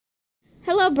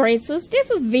Hello Bracelets,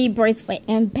 this is V Brace for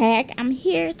Impact. I'm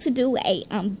here to do a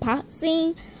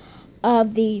unboxing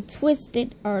of the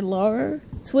Twisted Allure.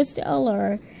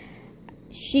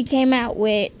 She came out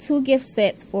with 2 gift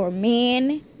sets for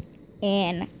men,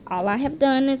 and all I have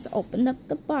done is open up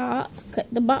the box, cut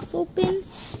the box open,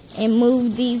 and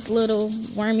move these little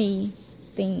wormy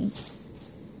things,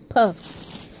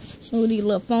 puffs, move these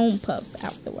little foam puffs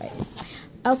out the way.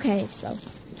 Okay, so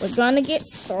we're gonna get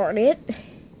started.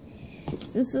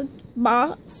 This is a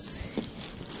box,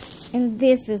 and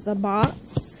this is a box,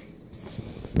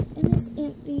 and it's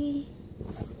empty.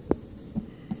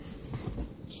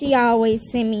 She always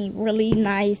send me really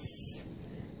nice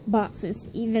boxes,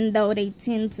 even though they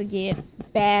tend to get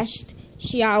bashed.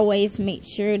 She always makes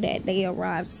sure that they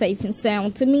arrive safe and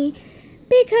sound to me,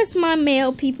 because my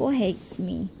male people hates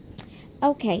me.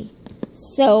 Okay,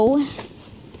 so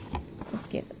let's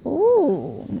get,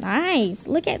 ooh, nice,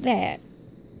 look at that.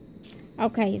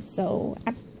 Okay, so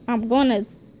I'm gonna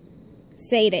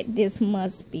say that this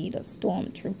must be the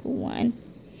Stormtrooper one.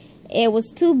 It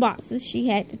was 2 boxes she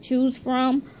had to choose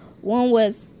from. One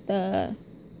was the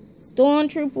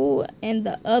Stormtrooper and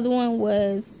the other one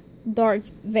was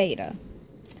Darth Vader.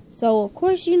 So of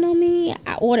course, you know me,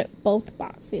 I ordered both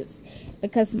boxes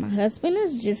because my husband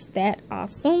is just that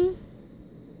awesome.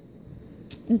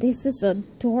 And this is a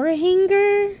door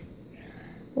hanger.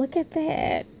 Look at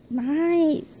that.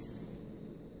 Nice.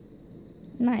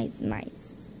 Nice.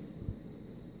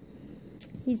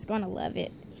 He's gonna love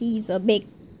it. He's a big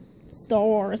Star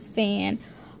Wars fan,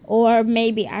 or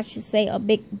maybe I should say a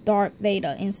big Darth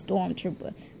Vader and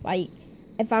Stormtrooper. Like,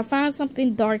 if I find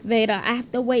something Darth Vader, I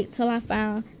have to wait till I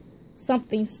find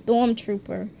something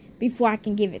Stormtrooper before I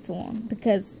can give it to him,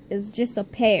 because it's just a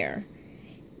pair,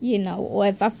 you know. Or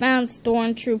if I found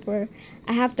Stormtrooper,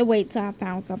 I have to wait till I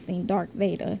found something Darth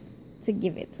Vader to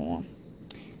give it to him.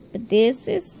 But this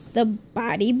is the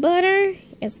body butter.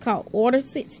 It's called Order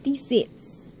 66.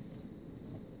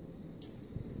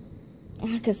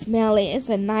 I can smell it. It's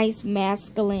a nice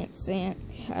masculine scent.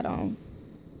 Hold on.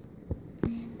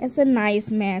 It's a nice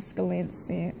masculine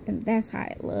scent, and that's how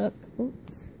it looks.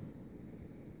 Oops.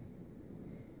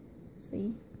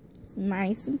 See? It's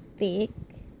nice and thick.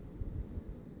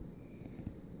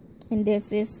 And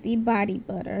this is the body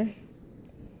butter,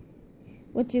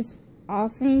 which is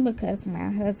awesome because my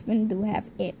husband do have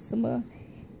eczema,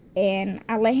 and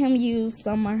I let him use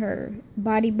some of her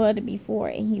body butter before,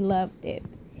 and he loved it.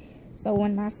 So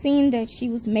when I seen that she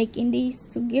was making these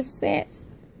 2 gift sets,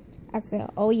 I said,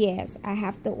 oh yes, I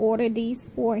have to order these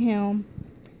for him.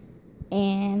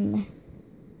 And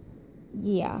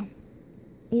yeah,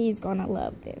 he's gonna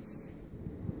love this.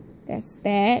 That's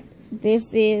that. This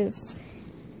is,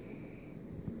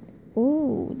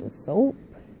 ooh, the soap.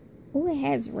 Oh, it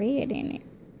has red in it.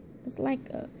 It's like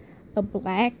a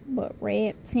black but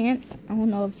red tint. I don't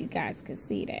know if you guys can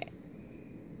see that.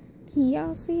 Can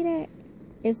y'all see that?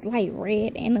 It's like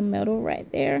red in the middle right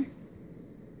there.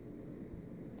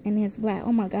 And it's black.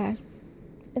 Oh my gosh.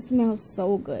 It smells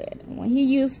so good. When he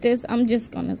used this, I'm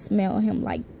just going to smell him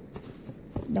like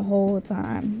the whole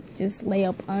time. Just lay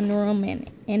up under him and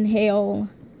inhale.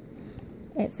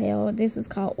 Exhale. This is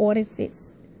called Order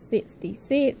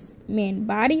 66. Men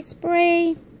body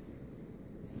spray.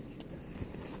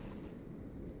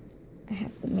 I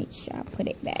have to make sure I put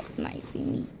it back nice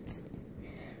and neat.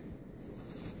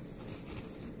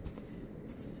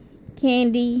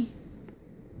 Candy,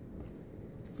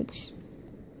 which,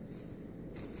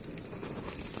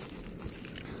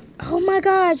 oh my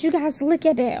gosh, you guys, look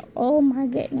at that. Oh my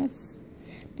goodness,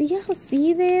 do y'all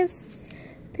see this?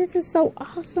 This is so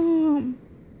awesome.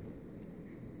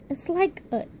 It's like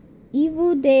a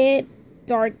Evil Dead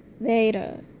Darth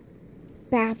Vader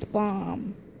bath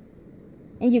bomb.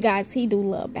 And you guys, he do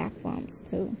love bath bombs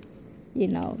too. You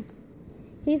know,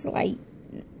 he's like,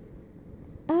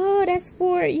 oh, that's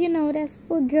for, you know, that's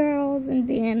for girls. And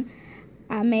then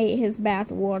I made his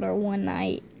bath water one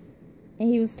night, and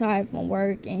he was tired from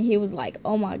work, and he was like,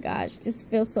 oh my gosh, this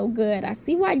feels so good. I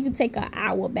see why you take an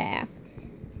hour bath.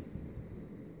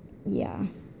 Yeah.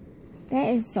 That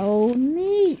is so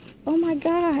neat. Oh my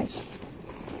gosh.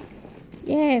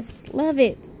 Yes, love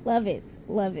it, love it,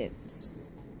 love it.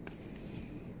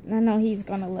 And I know he's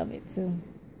gonna love it too.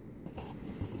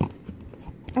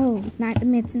 Oh, not to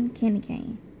mention candy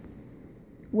cane.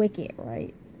 Wicked,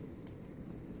 right?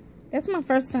 That's my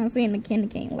first time seeing the candy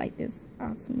cane like this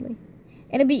awesomely.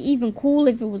 It'd be even cool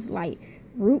if it was like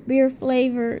root beer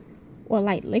flavored or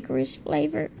like licorice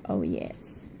flavored. Oh yes.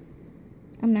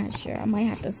 I'm not sure. I might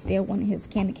have to steal one of his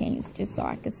candy canes just so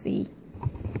I can see.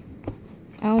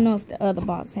 I don't know if the other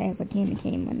box has a candy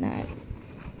cane or not.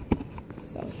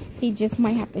 So He just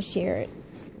might have to share it.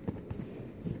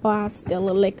 Or I'll steal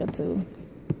a lick or two.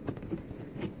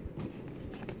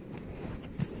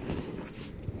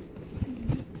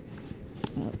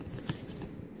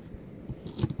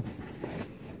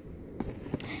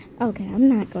 Okay, I'm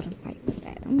not going to fight with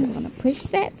that. I'm going to push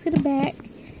that to the back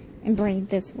and bring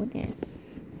this one in.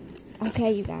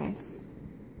 Okay, you guys.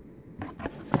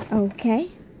 Okay.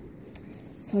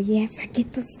 So, yes, I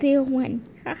get to steal one.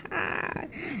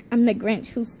 I'm the Grinch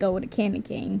who stole the candy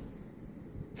cane.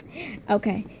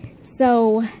 Okay,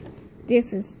 so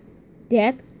this is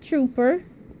Death Trooper.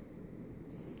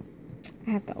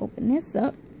 I have to open this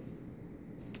up.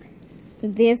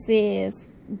 This is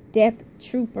Death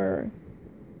Trooper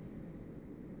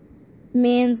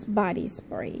men's body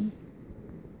spray.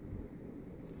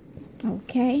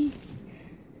 Okay.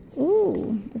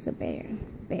 Ooh, it's a bear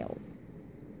belt.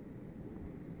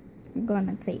 I'm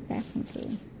gonna take that one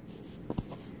too.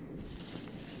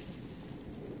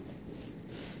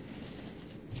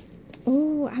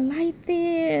 Oh, I like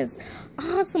this.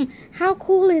 Awesome. How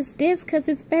cool is this? Because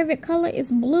his favorite color is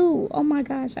blue. Oh my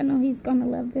gosh, I know he's gonna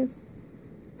love this.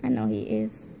 I know he is.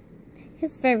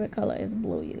 His favorite color is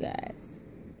blue, you guys.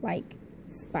 Like,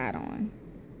 spot on.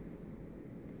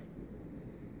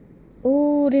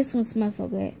 Oh, this one smells so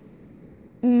good.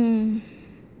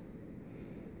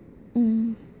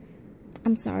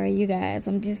 I'm sorry, you guys.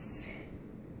 I'm just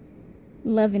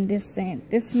loving this scent.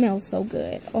 This smells so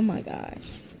good. Oh my gosh.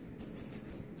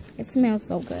 It smells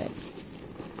so good.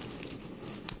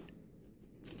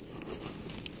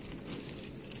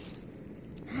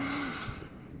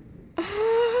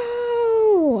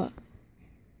 Oh!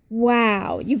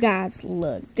 Wow, you guys,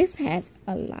 look. This has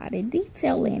a lot of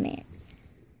detail in it.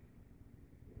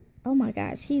 Oh my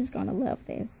gosh, he's gonna love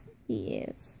this. He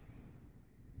is.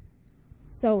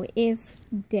 So it's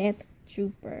Death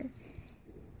Trooper.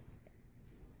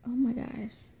 Oh my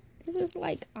gosh. This is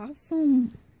like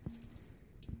awesome.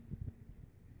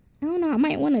 I don't know, I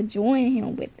might want to join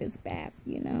him with this bath,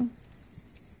 you know.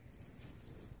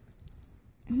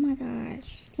 Oh my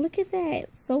gosh. Look at that.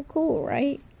 So cool,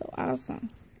 right? So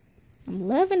awesome. I'm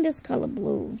loving this color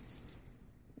blue.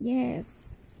 Yes.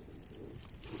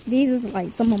 These is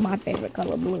like some of my favorite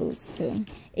color blues too.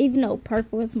 Even though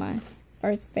purple is my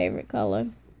first favorite color.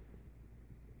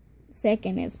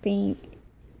 Second is pink.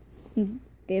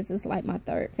 This is like my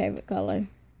third favorite color.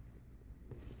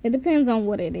 It depends on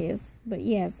what it is. But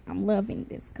yes, I'm loving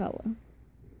this color.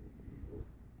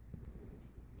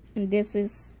 And this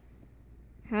is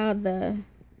how the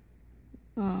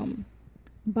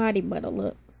body butter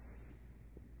looks.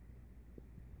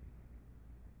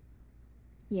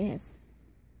 Yes.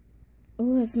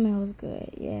 Oh, it smells good.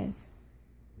 Yes.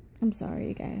 I'm sorry,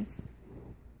 you guys.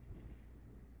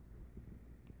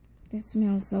 It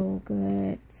smells so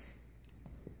good.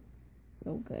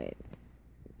 So good.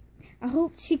 I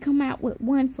hope she come out with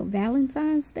one for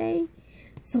Valentine's Day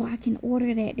so I can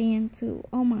order that then too.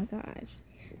 Oh my gosh.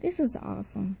 This is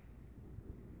awesome.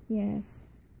 Yes.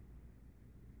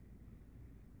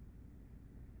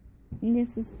 And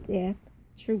this is Death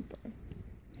Trooper.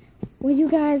 Well, you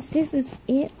guys, this is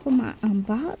it for my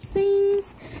unboxings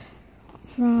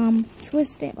from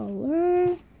Twisted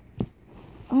Allure.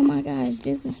 Oh my gosh,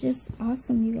 this is just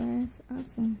awesome, you guys.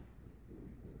 Awesome.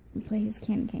 I'll put his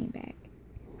candy cane back.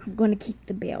 I'm going to keep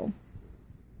the bell.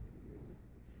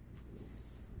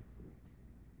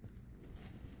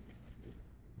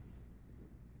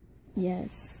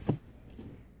 Yes.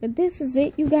 But this is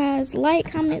it, you guys.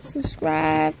 Like, comment,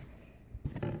 subscribe.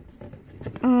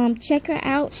 Check her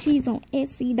out. She's on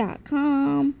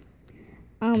Etsy.com.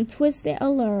 Twisted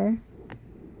Allure.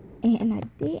 And I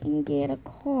didn't get a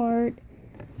card,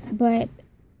 but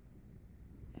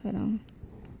hold on.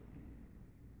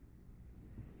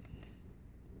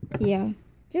 Yeah,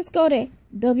 just go to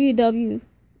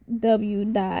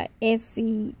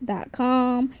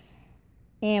www.etsy.com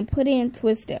and put in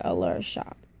Twisted Allure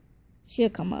Shop. She'll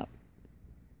come up.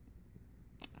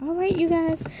 Alright, you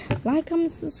guys. Like,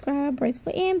 comment, subscribe. Brace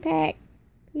for impact.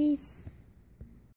 Peace.